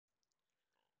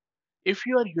If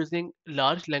you are using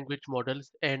large language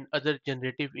models and other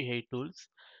generative AI tools,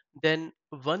 then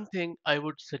one thing I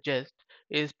would suggest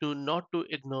is to not to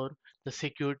ignore the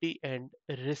security and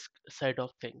risk side of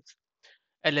things.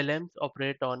 LLMs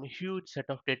operate on huge set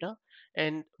of data,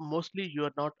 and mostly you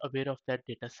are not aware of that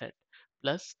data set.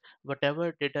 Plus,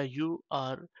 whatever data you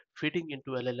are feeding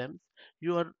into LLMs,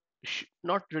 you are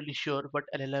not really sure what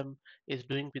LLM is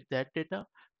doing with that data.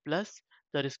 Plus,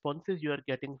 the responses you are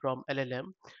getting from LLM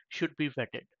should be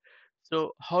vetted.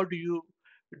 So, how do you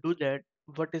do that?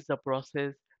 What is the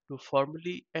process to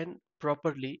formally and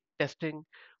properly testing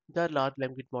the large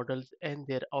language models and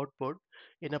their output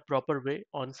in a proper way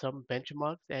on some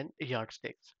benchmarks and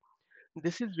yardsticks?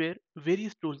 This is where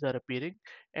various tools are appearing,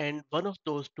 and one of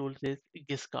those tools is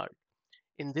Giskard.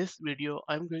 In this video,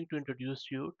 I'm going to introduce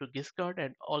you to Giskard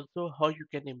and also how you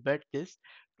can embed this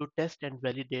to test and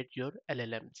validate your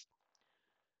LLMs.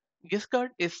 Giskard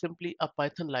is simply a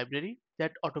Python library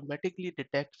that automatically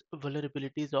detects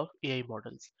vulnerabilities of AI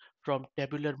models, from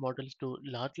tabular models to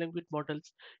large language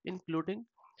models, including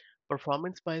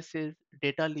performance biases,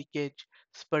 data leakage,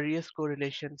 spurious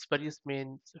correlation, spurious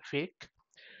means fake,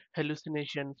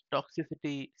 hallucinations,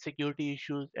 toxicity, security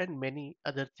issues, and many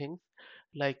other things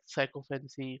like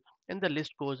psychophancy, and the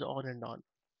list goes on and on.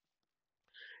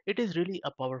 It is really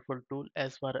a powerful tool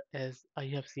as far as I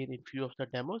have seen in few of the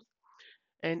demos,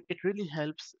 and it really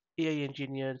helps AI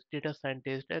engineers, data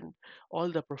scientists, and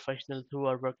all the professionals who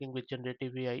are working with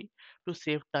generative AI to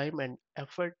save time and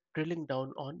effort drilling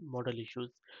down on model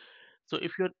issues. So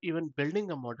if you're even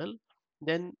building a model,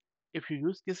 then if you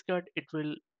use Qiskart, it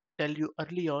will tell you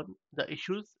early on the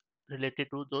issues related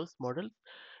to those models,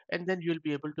 and then you'll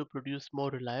be able to produce more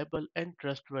reliable and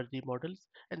trustworthy models,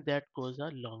 and that goes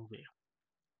a long way.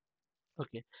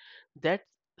 Okay, that's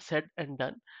said and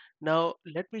done. Now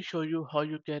let me show you how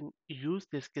you can use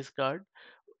this Qiskart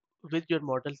with your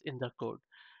models in the code.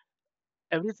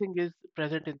 Everything is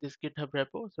present in this GitHub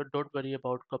repo, so don't worry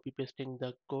about copy pasting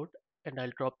the code, and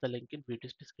I'll drop the link in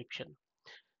video's description.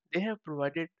 They have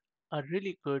provided a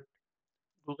really good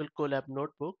Google Colab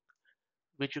notebook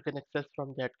which you can access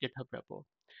from that GitHub repo.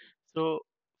 So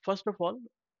first of all,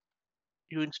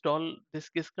 you install this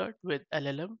Qiskart with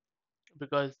LLM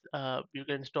because you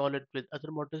can install it with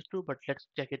other models too, but let's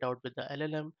check it out with the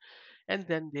LLM. And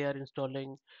then they are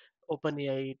installing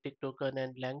OpenAI, TikToken,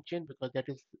 and LangChain because that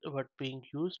is what being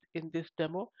used in this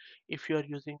demo. If you are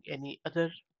using any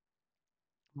other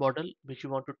model which you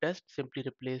want to test, simply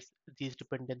replace these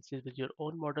dependencies with your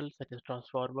own model such as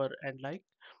transformer and like,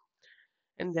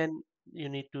 and then you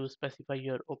need to specify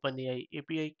your OpenAI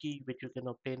API key which you can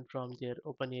obtain from their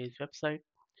OpenAI's website.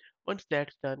 Once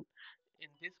that's done, in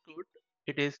this code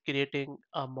it is creating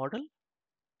a model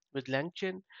with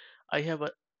LangChain. I have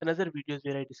another videos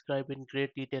where I describe in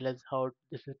great detail as how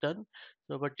this is done.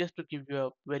 So, but just to give you a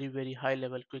very high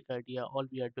level quick idea, all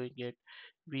we are doing it,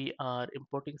 we are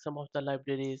importing some of the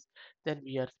libraries, then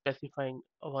we are specifying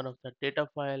one of the data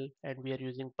file, and we are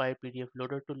using PyPDF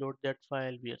loader to load that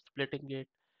file. We are splitting it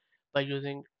by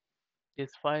using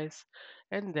these files,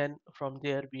 and then from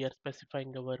there we are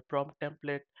specifying our prompt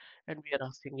template, and we are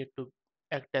asking it to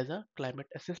act as a climate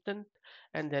assistant,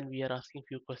 and then we are asking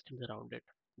few questions around it.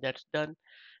 That's done,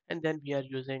 and then we are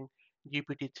using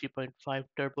GPT 3.5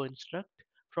 turbo instruct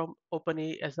from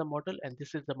OpenAI as a model, and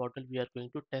this is the model we are going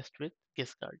to test with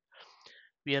Giskard.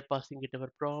 We are passing it our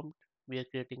prompt, we are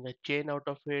creating a chain out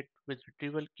of it with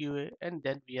retrieval QA, and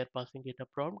then we are passing it a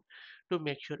prompt to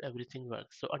make sure everything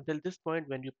works. So until this point,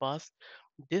 when you pass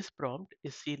this prompt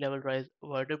is sea level rise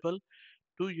avoidable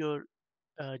to your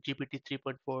GPT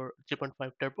 3.4,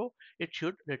 3.5 turbo, it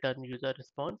should return user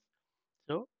response.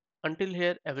 So until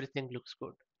here, everything looks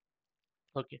good.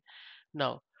 Okay,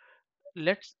 now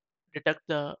let's detect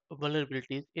the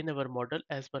vulnerabilities in our model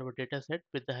as per our data set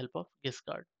with the help of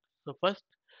Giskard. So first,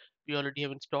 we already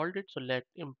have installed it, so let's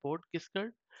import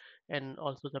Giskard and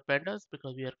also the pandas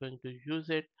because we are going to use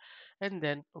it. And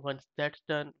then once that's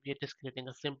done, we are just creating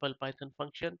a simple Python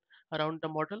function around the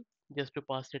model just to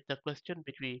pass it the question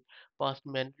which we passed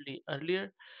manually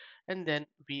earlier. And then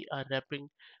we are wrapping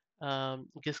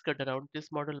Giskard around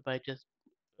this model by just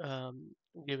um,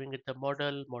 giving it the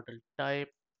model type.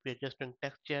 We're just doing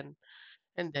text gen,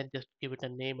 and then just give it a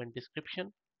name and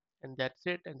description, and that's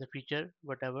it. And the feature,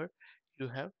 whatever you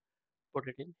have put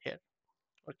it in here.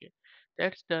 Okay,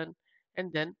 that's done.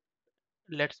 And then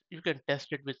let's you can test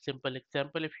it with simple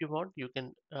example if you want. You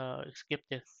can skip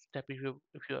this step if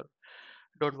you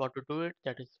don't want to do it.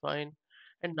 That is fine.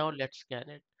 And now let's scan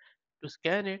it. To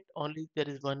scan it, only there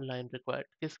is one line required,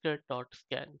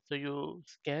 Giskard.scan. So you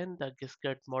scan the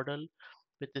Giskard model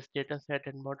with this data set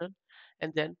and model,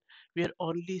 And then we are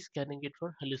only scanning it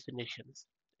for hallucinations.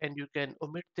 And you can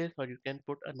omit this or you can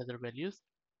put another values.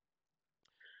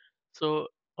 So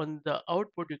on the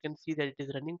output, you can see that it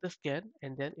is running the scan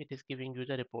and then it is giving you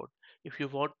the report. If you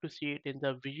want to see it in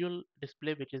the visual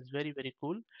display, which is very, very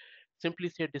cool, simply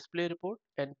say display report,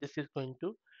 and this is going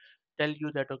to tell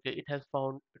you that okay, it has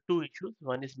found two issues.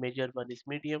 One is major, one is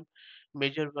medium.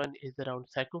 Major one is around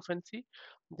psychophancy,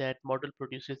 that model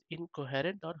produces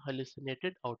incoherent or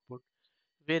hallucinated output.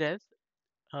 Whereas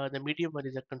the medium one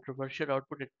is a controversial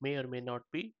output, it may or may not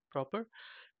be proper.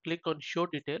 Click on show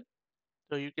detail.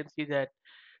 So you can see that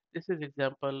this is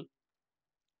example.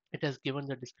 It has given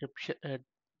the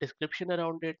description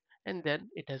around it, and then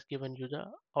it has given you the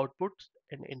outputs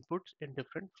and inputs in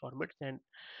different formats. And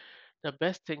the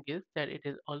best thing is that it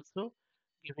is also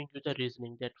giving you the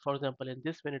reasoning that, for example, in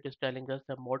this one, it is telling us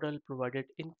the model provided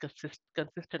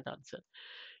inconsistent answer.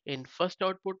 In first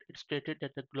output, it stated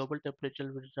that the global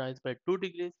temperature will rise by 2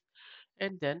 degrees,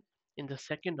 and then in the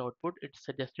second output, it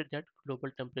suggested that global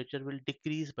temperature will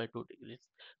decrease by 2 degrees.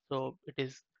 So it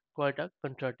is quite a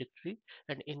contradictory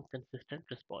and inconsistent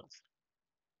response.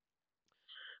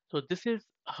 So this is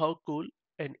how cool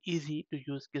and easy to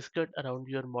use Giskard around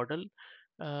your model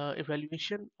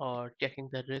evaluation or checking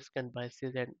the risk and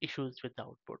biases and issues with the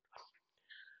output.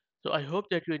 So I hope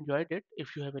that you enjoyed it.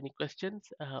 If you have any questions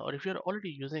or if you're already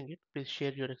using it, please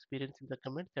share your experience in the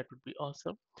comments. That would be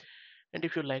awesome. And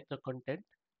if you like the content,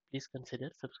 please consider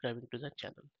subscribing to the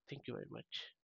channel. Thank you very much.